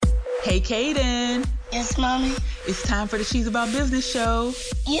Hey, Kaden. Yes, Mommy? It's time for the She's About Business show.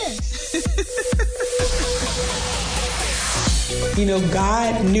 Yes. You know,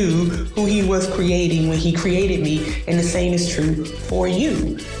 God knew who he was creating when he created me, and the same is true for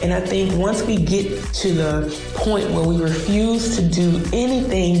you. And I think once we get to the point where we refuse to do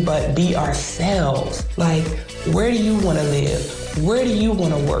anything but be ourselves, like, where do you want to live? Where do you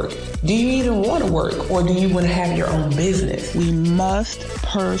want to work? Do you even want to work, or do you want to have your own business? We must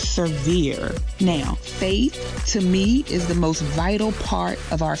persevere. Now, faith, to me, is the most vital part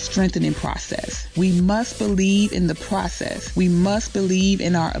of our strengthening process. We must believe in the process. We must believe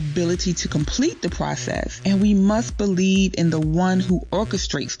in our ability to complete the process. And we must believe in the one who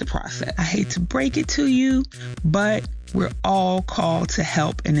orchestrates the process. I hate to break it to you, but we're all called to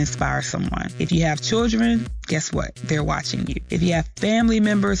help and inspire someone. If you have children, guess what? They're watching you. If you have family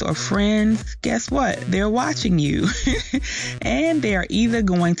members or friends, guess what? They're watching you. And they are either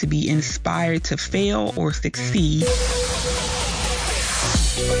going to be inspired to fail or succeed.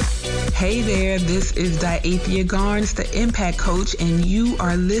 Hey there, this is Diathea Garnes, the Impact Coach, and you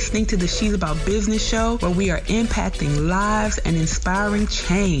are listening to the She's About Business show, where we are impacting lives and inspiring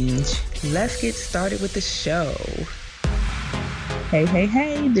change. Let's get started with the show. Hey,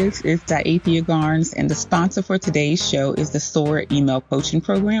 this is Diathea Garnes, and the sponsor for today's show is the SOAR email coaching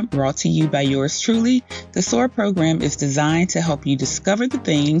program, brought to you by yours truly. The SOAR program is designed to help you discover the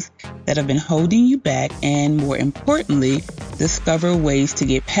things that have been holding you back, and more importantly, discover ways to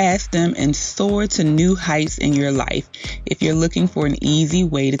get past them and soar to new heights in your life. If you're looking for an easy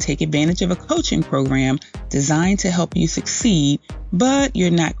way to take advantage of a coaching program designed to help you succeed, but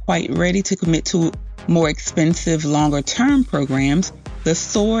you're not quite ready to commit to more expensive, longer-term programs, the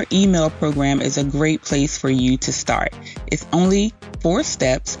SOAR email program is a great place for you to start. It's only 4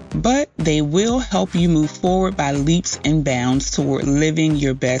 steps, but they will help you move forward by leaps and bounds toward living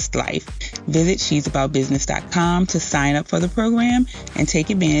your best life. Visit she'saboutbusiness.com to sign up for the program and take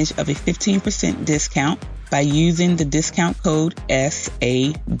advantage of a 15% discount by using the discount code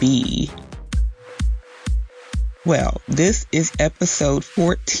SAB. Well, this is episode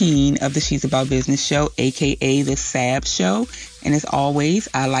 14 of the She's About Business show, aka the SAB show. And as always,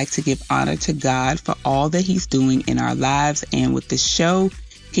 I like to give honor to God for all that he's doing in our lives. And with this show,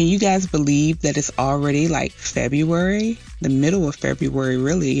 can you guys believe that it's already like February, the middle of February,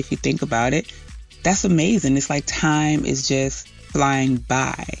 really, if you think about it? That's amazing. It's like time is just flying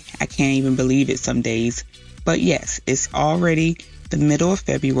by. I can't even believe it some days. But yes, it's already the middle of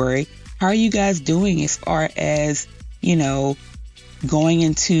February. How are you guys doing as far as, going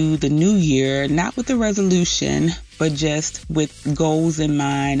into the new year, not with a resolution, but just with goals in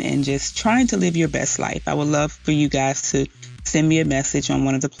mind and just trying to live your best life? I would love for you guys to send me a message on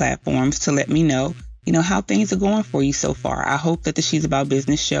one of the platforms to let me know, how things are going for you so far. I hope that the She's About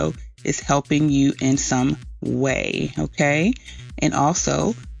Business show is helping you in some way. Okay. And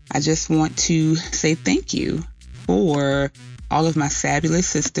also, I just want to say thank you for all of my fabulous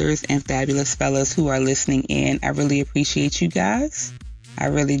sisters and fabulous fellas who are listening in. I really appreciate you guys. I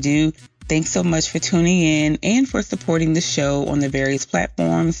really do. Thanks so much for tuning in and for supporting the show on the various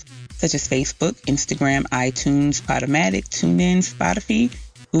platforms such as Facebook, Instagram, iTunes, Podomatic, TuneIn, Spotify,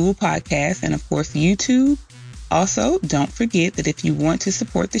 Google Podcasts, and of course YouTube. Also, don't forget that if you want to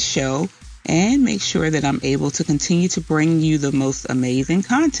support the show and make sure that I'm able to continue to bring you the most amazing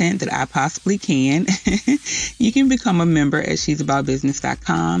content that I possibly can, you can become a member at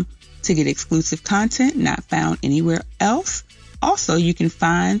she'saboutbusiness.com to get exclusive content not found anywhere else. Also, you can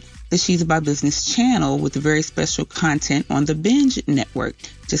find the She's About Business channel with very special content on the Binge Network.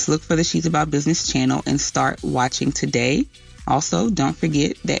 Just look for the She's About Business channel and start watching today. Also, don't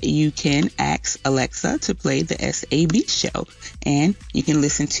forget that you can ask Alexa to play the SAB show, and you can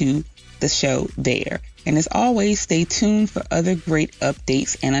listen to the show there. And as always, stay tuned for other great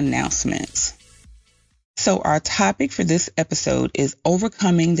updates and announcements. So our topic for this episode is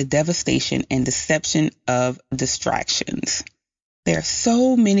overcoming the devastation and deception of distractions. There are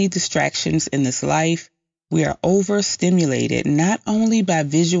so many distractions in this life. We are overstimulated, not only by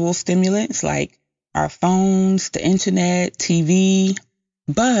visual stimulants like our phones, the internet, TV,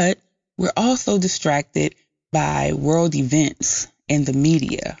 but we're also distracted by world events and the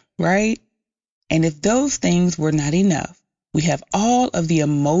media, right? And if those things were not enough, we have all of the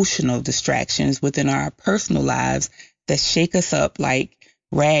emotional distractions within our personal lives that shake us up like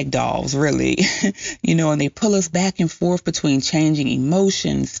rag dolls, really, and they pull us back and forth between changing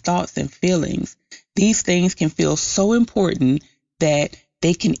emotions, thoughts, and feelings. These things can feel so important that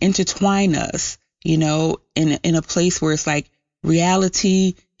they can intertwine us, in a place where it's like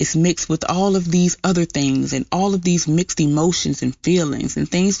reality it's mixed with all of these other things and all of these mixed emotions and feelings, and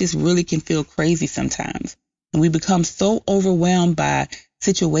things just really can feel crazy sometimes. And we become so overwhelmed by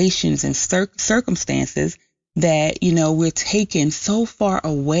situations and circumstances that, we're taken so far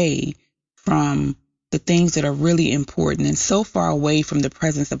away from the things that are really important, and so far away from the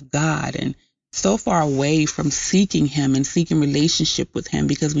presence of God, and so far away from seeking Him and seeking relationship with Him,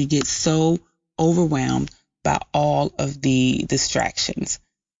 because we get so overwhelmed by all of the distractions.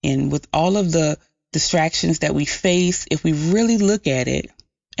 And with all of the distractions that we face, if we really look at it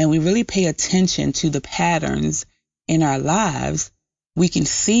and we really pay attention to the patterns in our lives, we can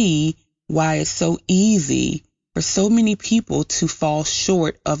see why it's so easy for so many people to fall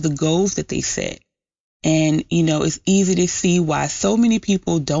short of the goals that they set. And, it's easy to see why so many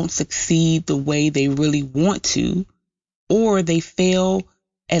people don't succeed the way they really want to, or they fail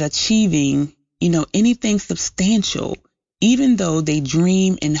at achieving, anything substantial, even though they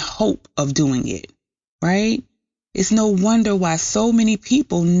dream and hope of doing it, right? It's no wonder why so many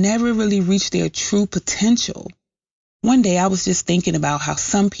people never really reach their true potential. One day I was just thinking about how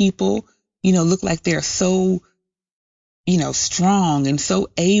some people, look like they're so strong and so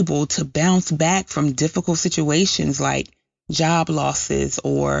able to bounce back from difficult situations like job losses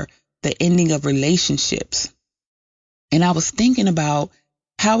or the ending of relationships. And I was thinking about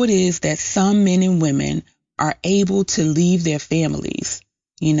how it is that some men and women are able to leave their families,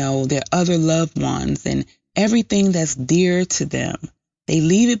 their other loved ones and everything that's dear to them. They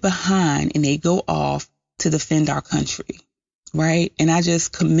leave it behind and they go off to defend our country, right? And I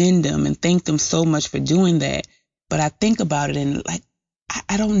just commend them and thank them so much for doing that. But I think about it and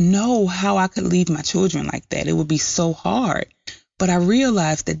I don't know how I could leave my children like that. It would be so hard. But I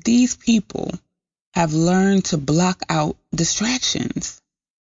realized that these people have learned to block out distractions.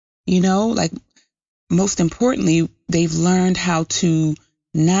 Most importantly, they've learned how to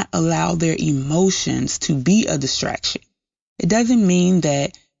not allow their emotions to be a distraction. It doesn't mean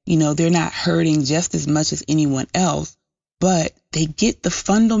that, they're not hurting just as much as anyone else, but they get the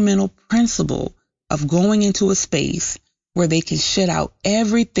fundamental principle of going into a space where they can shut out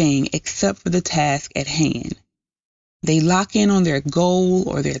everything except for the task at hand. They lock in on their goal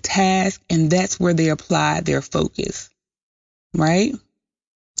or their task, and that's where they apply their focus, right?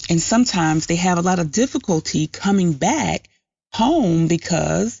 And sometimes they have a lot of difficulty coming back home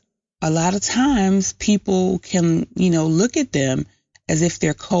because a lot of times people can, look at them as if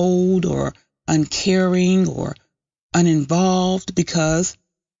they're cold or uncaring or uninvolved because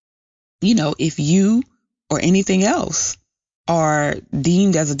if you or anything else are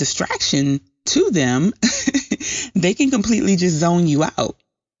deemed as a distraction to them, they can completely just zone you out,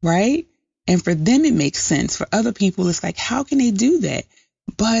 right? And for them, it makes sense. For other people, it's like, how can they do that?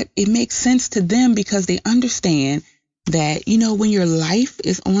 But it makes sense to them because they understand that, when your life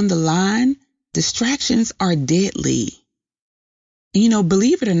is on the line, distractions are deadly.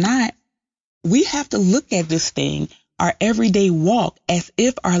 Believe it or not, we have to look at this thing, our everyday walk, as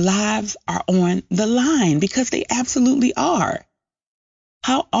if our lives are on the line, because they absolutely are.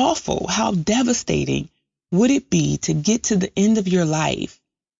 How awful, how devastating would it be to get to the end of your life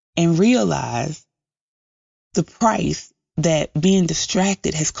and realize the price that being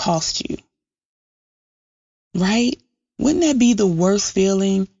distracted has cost you? Right? Wouldn't that be the worst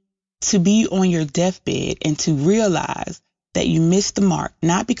feeling, to be on your deathbed and to realize that you missed the mark,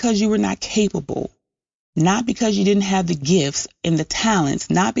 not because you were not capable, not because you didn't have the gifts and the talents,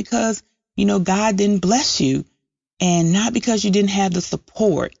 not because, God didn't bless you, and not because you didn't have the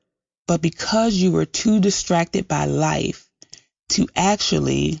support, but because you were too distracted by life to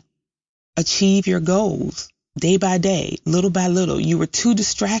actually achieve your goals day by day, little by little. You were too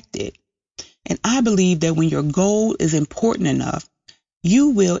distracted. And I believe that when your goal is important enough, you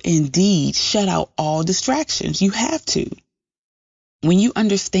will indeed shut out all distractions. You have to. When you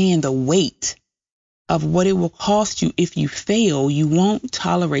understand the weight of what it will cost you if you fail, you won't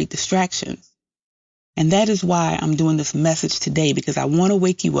tolerate distractions. And that is why I'm doing this message today, because I want to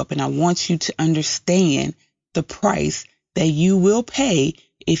wake you up and I want you to understand the price that you will pay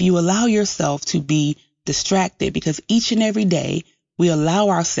if you allow yourself to be distracted, because each and every day we allow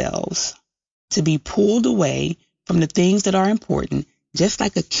ourselves to be pulled away from the things that are important, just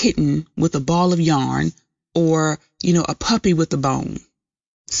like a kitten with a ball of yarn or, a puppy with a bone.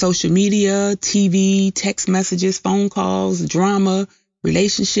 Social media, TV, text messages, phone calls, drama,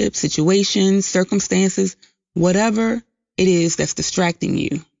 relationships, situations, circumstances, whatever it is that's distracting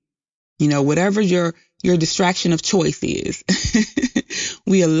you. Whatever your distraction of choice is,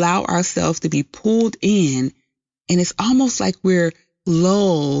 we allow ourselves to be pulled in, and it's almost like we're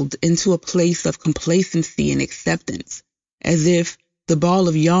lulled into a place of complacency and acceptance, as if the ball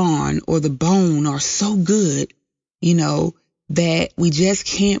of yarn or the bone are so good, that we just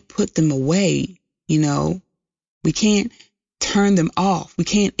can't put them away. We can't turn them off. We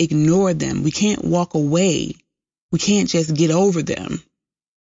can't ignore them. We can't walk away. We can't just get over them.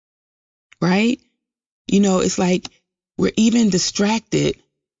 Right? It's like we're even distracted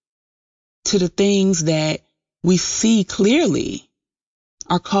to the things that we see clearly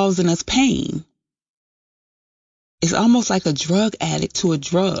are causing us pain. It's almost like a drug addict to a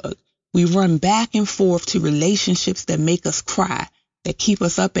drug. We run back and forth to relationships that make us cry, that keep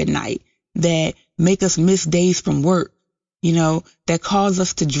us up at night, that make us miss days from work, that cause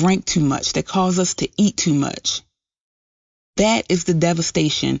us to drink too much, that cause us to eat too much. That is the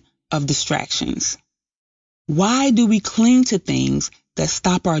devastation of distractions. Why do we cling to things that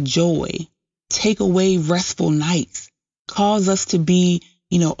stop our joy, take away restful nights, cause us to be,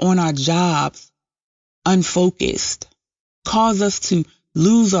 on our jobs, unfocused, cause us to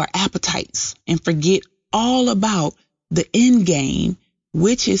lose our appetites and forget all about the end game,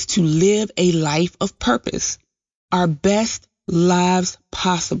 which is to live a life of purpose, our best lives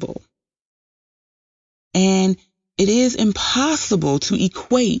possible. And it is impossible to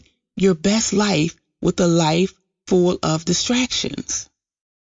equate your best life with a life full of distractions.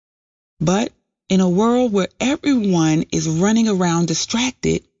 But in a world where everyone is running around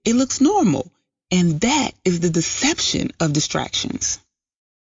distracted, it looks normal. And that is the deception of distractions.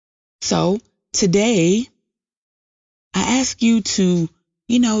 So today, I ask you to,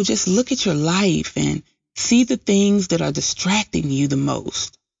 just look at your life and see the things that are distracting you the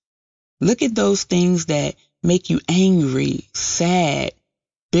most. Look at those things that make you angry, sad,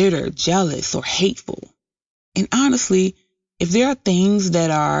 bitter, jealous, or hateful. And honestly, if there are things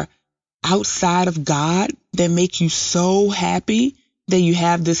that are outside of God that make you so happy that you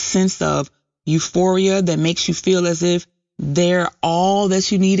have this sense of euphoria that makes you feel as if they're all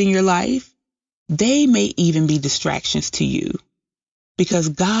that you need in your life, they may even be distractions to you. Because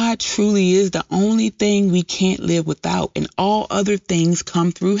God truly is the only thing we can't live without, and all other things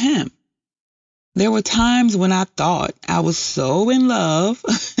come through Him. There were times when I thought I was so in love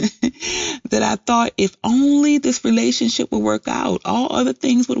that I thought if only this relationship would work out, all other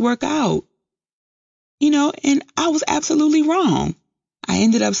things would work out. And I was absolutely wrong. I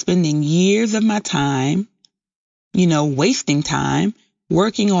ended up spending years of my time, wasting time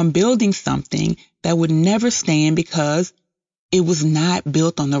working on building something that would never stand because it was not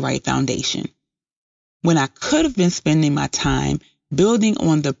built on the right foundation. When I could have been spending my time building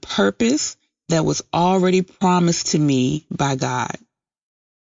on the purpose that was already promised to me by God.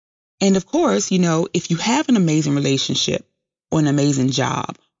 And of course, if you have an amazing relationship or an amazing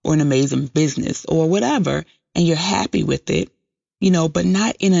job or an amazing business or whatever, and you're happy with it, but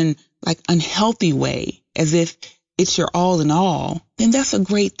not in an unhealthy way, as if it's your all in all, then that's a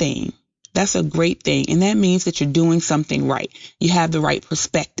great thing. That's a great thing. And that means that you're doing something right. You have the right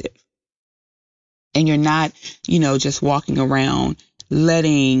perspective. And you're not, just walking around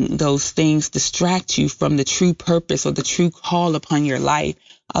letting those things distract you from the true purpose or the true call upon your life.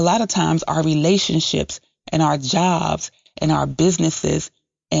 A lot of times our relationships and our jobs and our businesses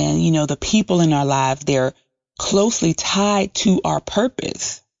and, the people in our lives, they're closely tied to our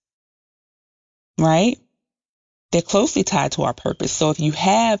purpose, right? They're closely tied to our purpose. So if you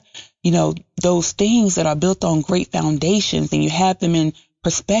have, those things that are built on great foundations and you have them in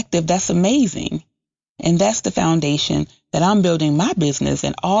perspective, that's amazing. And that's the foundation that I'm building my business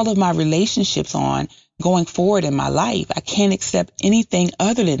and all of my relationships on going forward in my life. I can't accept anything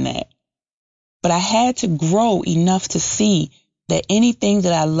other than that. But I had to grow enough to see that anything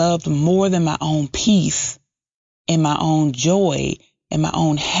that I loved more than my own peace and my own joy and my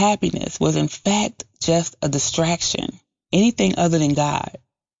own happiness was in fact just a distraction. Anything other than God,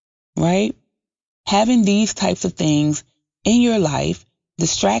 right? Having these types of things in your life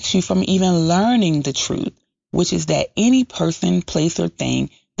distracts you from even learning the truth, which is that any person, place, or thing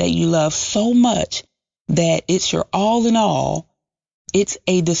that you love so much that it's your all in all, it's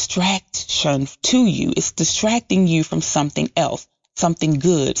a distraction to you. It's distracting you from something else, something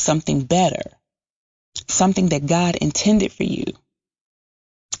good, something better, something that God intended for you.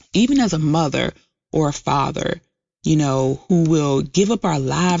 Even as a mother or a father, who will give up our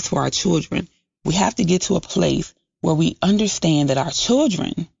lives for our children, we have to get to a place where we understand that our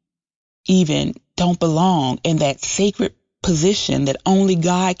children even don't belong in that sacred position that only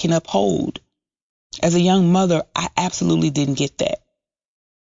God can uphold. As a young mother, I absolutely didn't get that.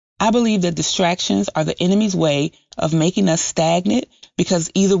 I believe that distractions are the enemy's way of making us stagnant because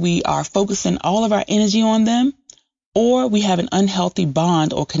either we are focusing all of our energy on them or we have an unhealthy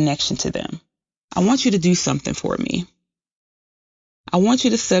bond or connection to them. I want you to do something for me. I want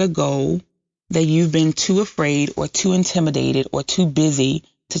you to set a goal that you've been too afraid or too intimidated or too busy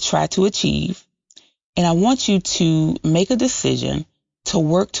to try to achieve. And I want you to make a decision to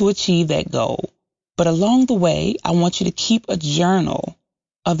work to achieve that goal. But along the way, I want you to keep a journal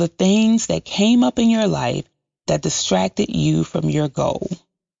of the things that came up in your life that distracted you from your goal.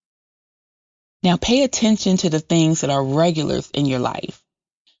 Now pay attention to the things that are regulars in your life.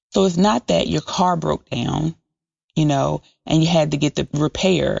 So it's not that your car broke down, and you had to get the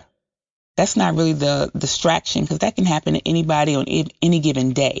repair. That's not really the distraction, because that can happen to anybody on any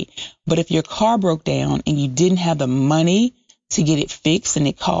given day. But if your car broke down and you didn't have the money to get it fixed and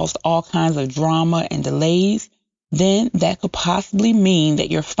it caused all kinds of drama and delays, then that could possibly mean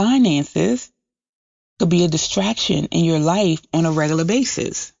that your finances could be a distraction in your life on a regular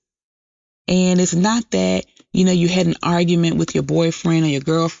basis. And it's not that, you had an argument with your boyfriend or your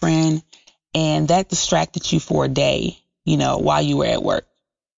girlfriend and that distracted you for a day, while you were at work.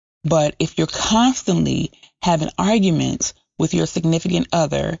 But if you're constantly having arguments with your significant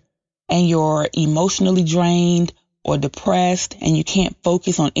other and you're emotionally drained or depressed and you can't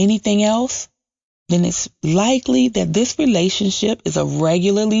focus on anything else, then it's likely that this relationship is a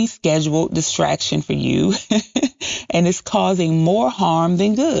regularly scheduled distraction for you and it's causing more harm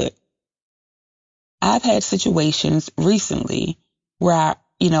than good. I've had situations recently where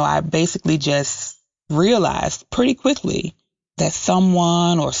I basically just realized pretty quickly that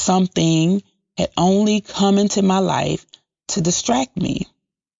someone or something had only come into my life to distract me.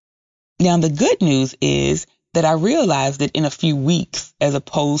 Now, the good news is that I realized it in a few weeks as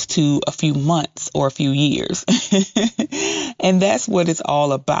opposed to a few months or a few years. And that's what it's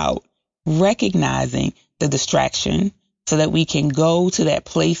all about, recognizing the distraction so that we can go to that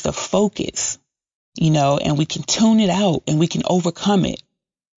place of focus, and we can tune it out and we can overcome it.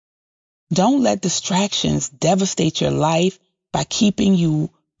 Don't let distractions devastate your life by keeping you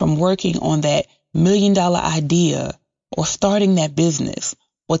from working on that $1 million idea or starting that business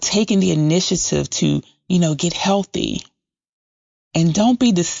or taking the initiative to, get healthy. And don't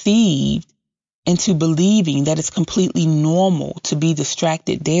be deceived into believing that it's completely normal to be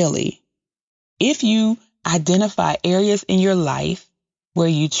distracted daily. If you identify areas in your life where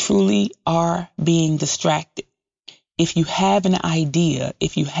you truly are being distracted, if you have an idea,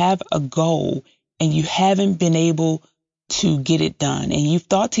 if you have a goal and you haven't been able to get it done and you've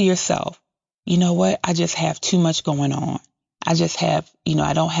thought to yourself, you know what, I just have too much going on. I just have,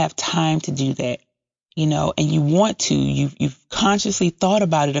 I don't have time to do that, and you want to, you've consciously thought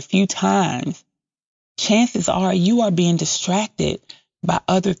about it a few times. Chances are you are being distracted by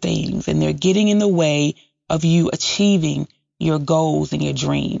other things and they're getting in the way of you achieving your goals and your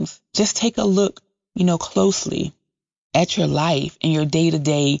dreams. Just take a look, closely at your life and your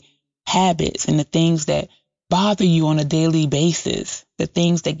day-to-day habits and the things that bother you on a daily basis, the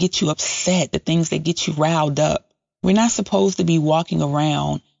things that get you upset, the things that get you riled up. We're not supposed to be walking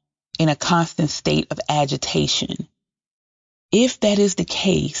around in a constant state of agitation. If that is the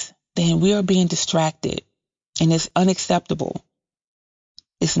case, then we are being distracted and it's unacceptable.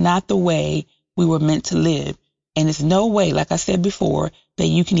 It's not the way we were meant to live. And it's no way, like I said before, that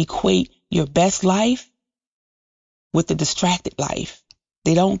you can equate your best life with the distracted life.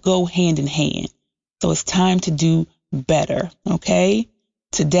 They don't go hand in hand. So it's time to do better, okay?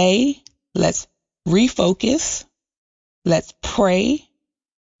 Today, let's refocus, let's pray,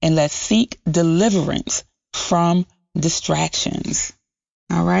 and let's seek deliverance from distractions.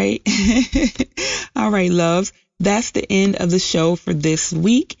 All right? All right, loves. That's the end of the show for this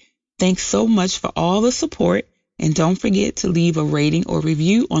week. Thanks so much for all the support. And don't forget to leave a rating or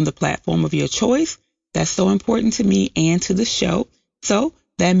review on the platform of your choice. That's so important to me and to the show. So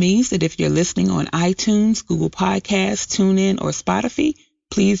that means that if you're listening on iTunes, Google Podcasts, TuneIn, or Spotify,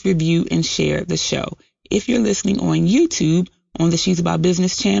 please review and share the show. If you're listening on YouTube, on the She's About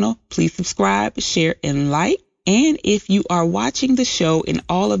Business channel, please subscribe, share, and like. And if you are watching the show and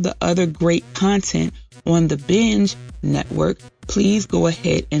all of the other great content on the Binge Network, please go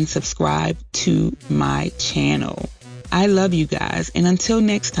ahead and subscribe to my channel. I love you guys. And until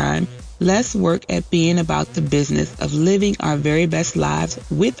next time, let's work at being about the business of living our very best lives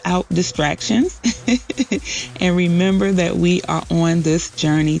without distractions. And remember that we are on this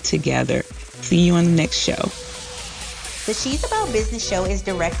journey together. See you on the next show. The She's About Business show is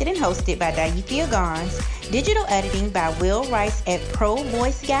directed and hosted by Daithia Gons, digital editing by Will Rice at Pro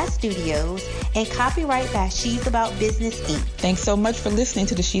Voice Guy Studios, and copyright by She's About Business, Inc. Thanks so much for listening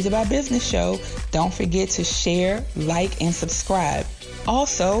to the She's About Business show. Don't forget to share, like, and subscribe.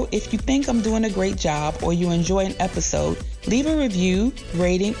 Also, if you think I'm doing a great job or you enjoy an episode, leave a review,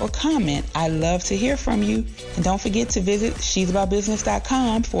 rating, or comment. I love to hear from you. And don't forget to visit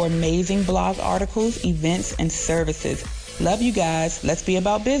she'saboutbusiness.com for amazing blog articles, events, and services. Love you guys. Let's be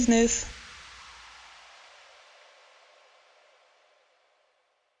about business.